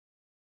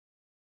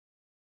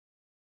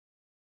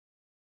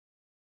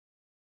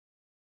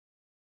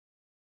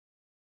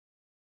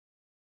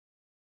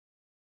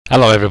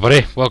Hello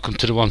everybody, welcome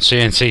to the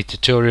OneCNC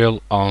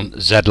tutorial on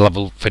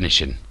Z-level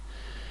finishing.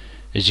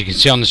 As you can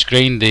see on the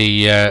screen,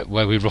 the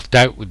where we roughed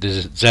out with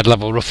the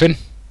Z-level roughing,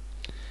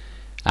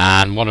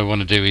 and what I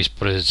want to do is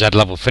put a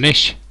Z-level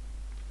finish.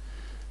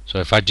 So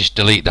if I just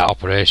delete that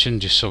operation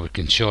just so we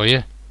can show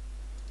you,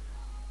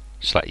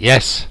 select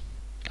yes,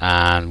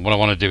 and what I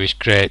want to do is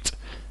create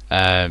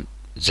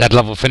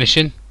Z-level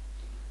finishing,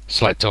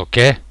 select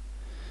OK,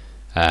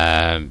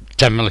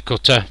 10mm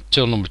cutter,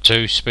 tool number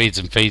 2, speeds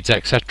and feeds,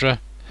 etc.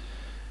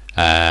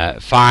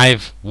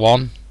 5,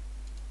 1,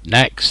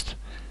 next,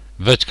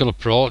 vertical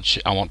approach,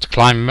 I want to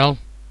climb mill.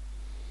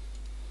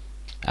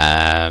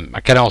 I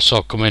can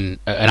also come in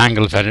at an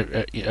angle of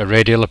a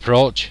radial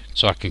approach,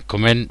 so I can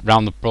come in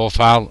round the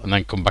profile and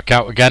then come back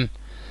out again,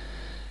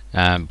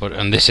 but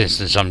in this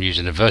instance I'm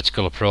using a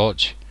vertical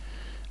approach.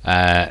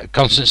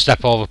 Constant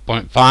step over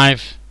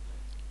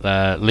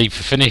 0.5, leave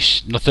for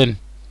finish, nothing.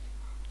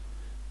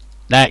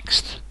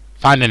 Next,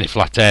 find any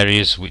flat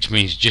areas, which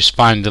means just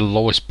find the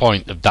lowest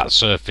point of that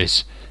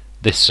surface,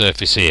 this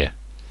surface here.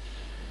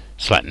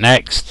 Select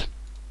next,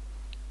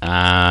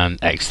 and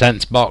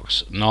extents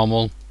box,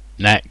 normal,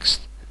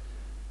 next,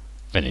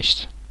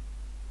 finished.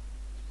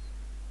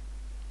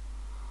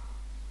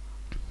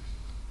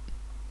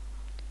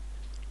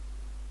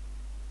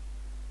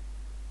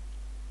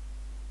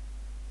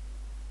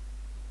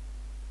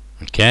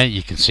 Okay,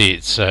 you can see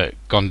it's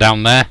gone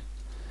down there,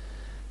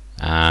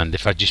 and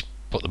if I just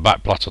put the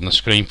back plot on the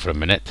screen for a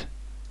minute,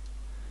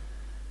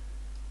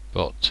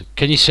 but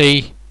can you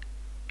see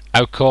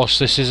how coarse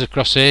this is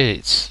across here?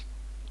 It's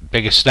a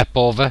bigger step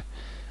over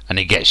and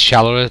it gets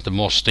shallower the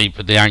more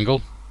steeper the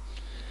angle.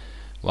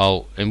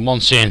 Well, in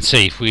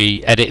OneCNC, if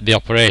we edit the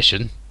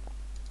operation,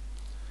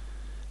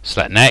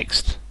 select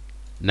next,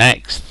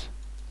 next,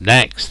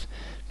 next,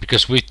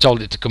 because we've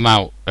told it to come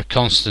out a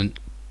constant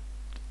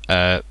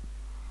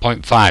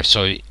 0.5,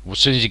 so as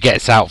soon as it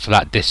gets out for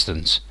that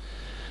distance,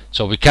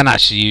 so we can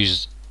actually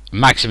use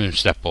maximum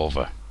step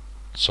over.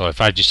 So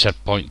if I just said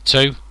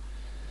 0.2,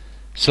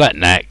 select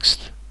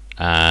next,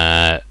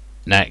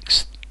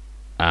 next,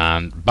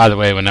 and by the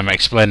way, when I'm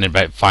explaining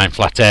about find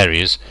flat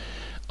areas,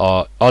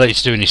 all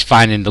it's doing is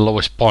finding the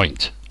lowest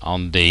point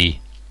on the,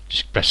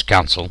 just press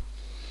cancel.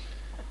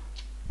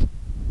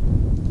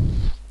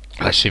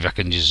 Let's see if I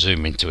can just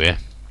zoom into here.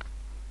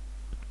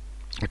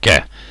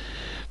 Okay,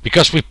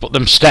 because we put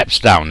them steps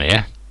down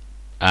here,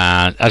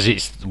 and as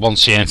it's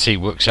OneCNC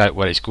works out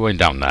where it's going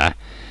down there,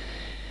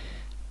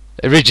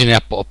 originally I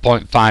put a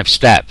 0.5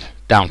 step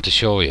down to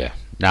show you.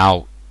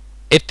 Now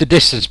if the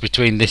distance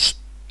between this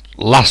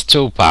last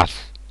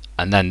toolpath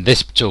and then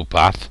this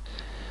toolpath,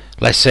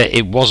 let's say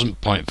it wasn't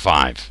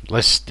 0.5,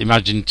 let's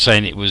imagine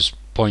saying it was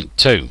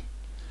 0.2,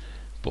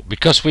 but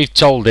because we've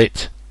told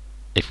it,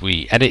 if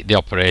we edit the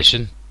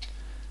operation,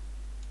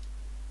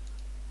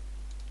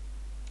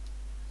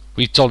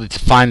 we've told it to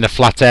find the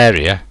flat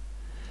area,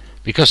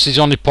 because there's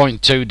only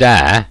 0.2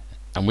 there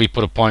and we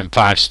put a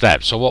 0.5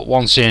 step, so what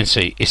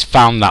OneCNC is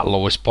found that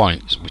lowest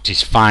point, which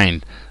is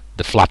find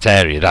the flat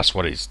area. That's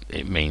what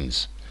it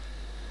means.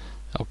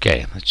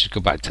 Okay, let's just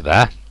go back to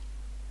there,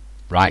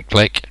 right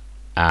click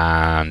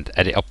and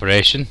edit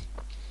operation,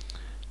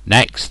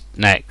 next,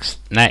 next,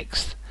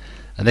 next,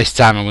 and this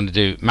time I'm going to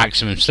do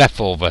maximum step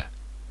over.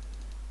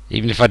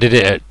 Even if I did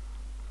it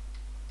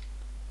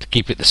to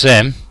keep it the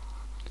same,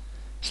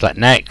 select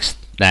next,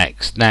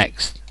 next,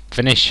 next,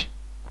 finish.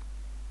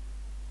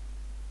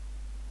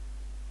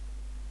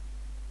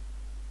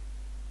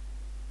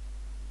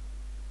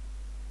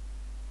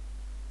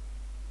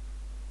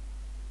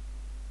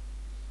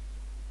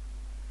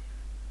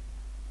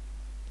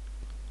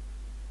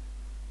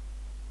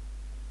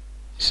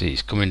 See,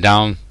 it's coming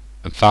down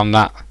and found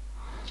that.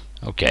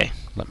 Okay,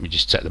 let me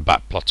just take the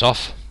back plot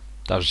off.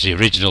 That was the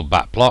original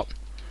back plot,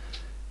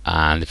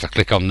 and if I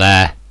click on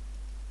there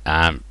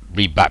and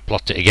re-back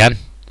plot it again,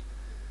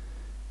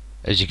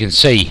 as you can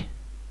see,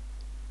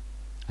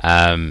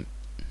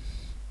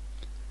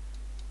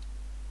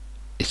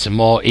 it's a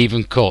more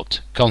even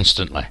cut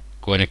constantly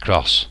going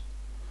across,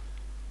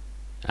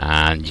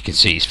 and you can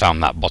see it's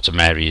found that bottom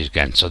area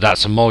again, so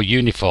that's a more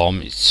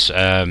uniform.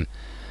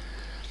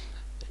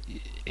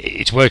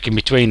 It's working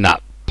between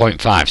that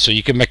 0.5, so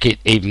you can make it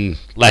even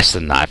less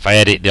than that. If I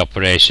edit the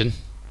operation,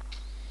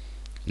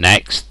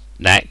 next,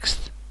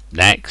 next,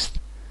 next,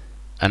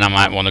 and I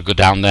might want to go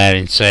down there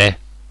and say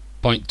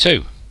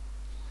 0.2,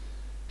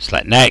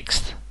 select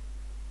next,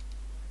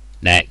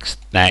 next,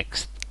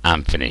 next,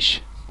 and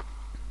finish.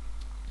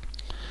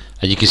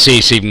 And you can see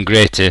it's even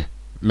greater,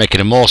 making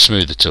a more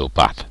smoother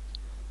toolpath,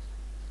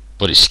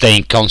 but it's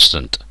staying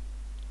constant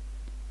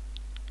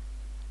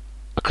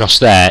across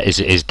there as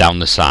it is down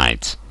the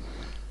sides.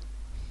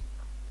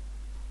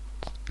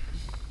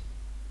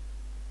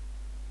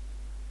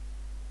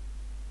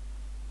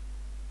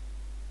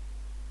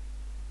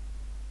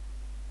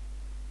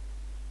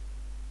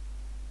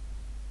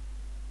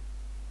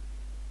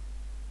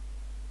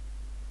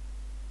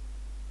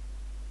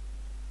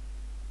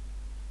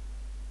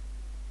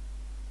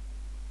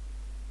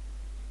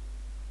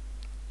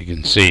 You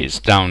can see it's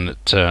down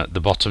at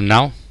the bottom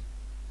now.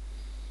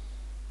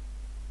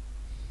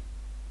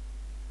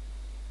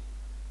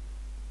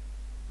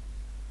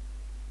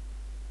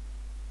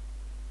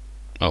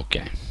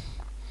 Okay,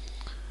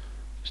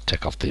 let's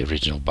take off the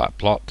original back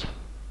plot,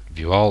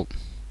 view all,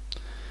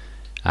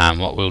 and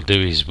what we'll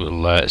do is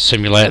we'll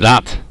simulate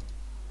that.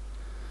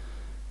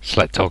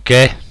 Select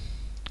OK,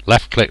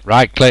 left click,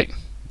 right click.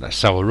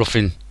 That's our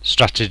roughing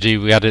strategy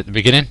we had at the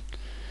beginning.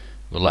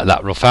 We'll let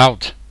that rough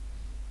out.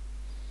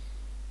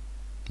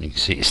 You can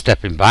see it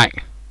stepping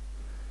back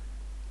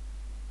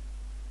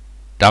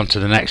down to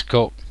the next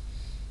cut,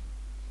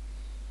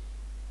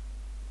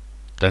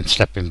 then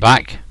stepping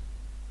back,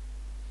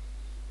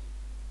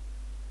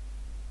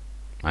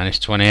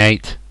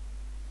 -28,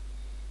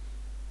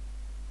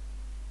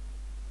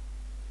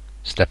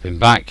 stepping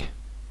back,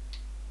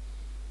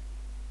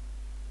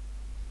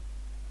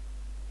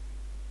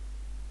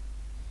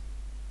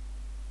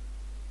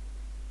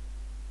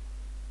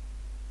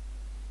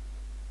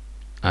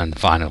 and the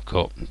final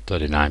cut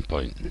 39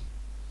 point.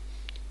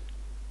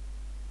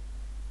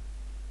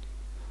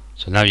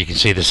 So now you can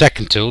see the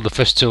second tool. The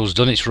first tool's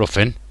done its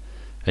roughing,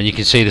 and you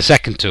can see the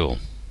second tool,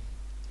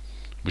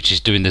 which is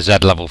doing the Z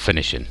level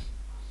finishing.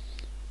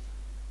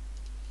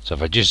 So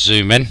if I just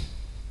zoom in,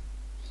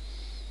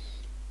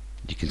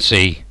 you can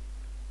see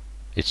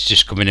it's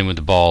just coming in with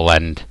the ball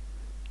end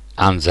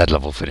and Z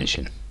level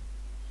finishing.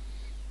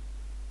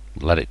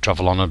 Let it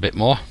travel on a bit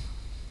more.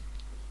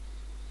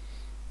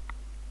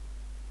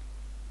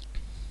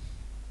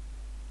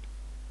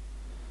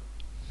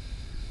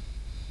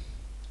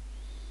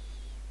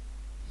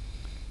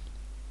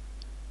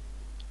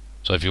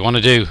 So if you want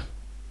to do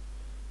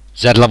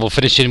Z level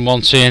finishing in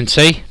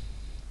OneCNC,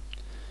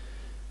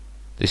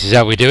 this is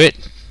how we do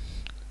it.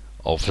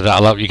 Hopefully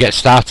that'll help you get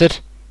started,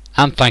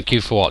 and thank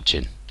you for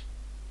watching.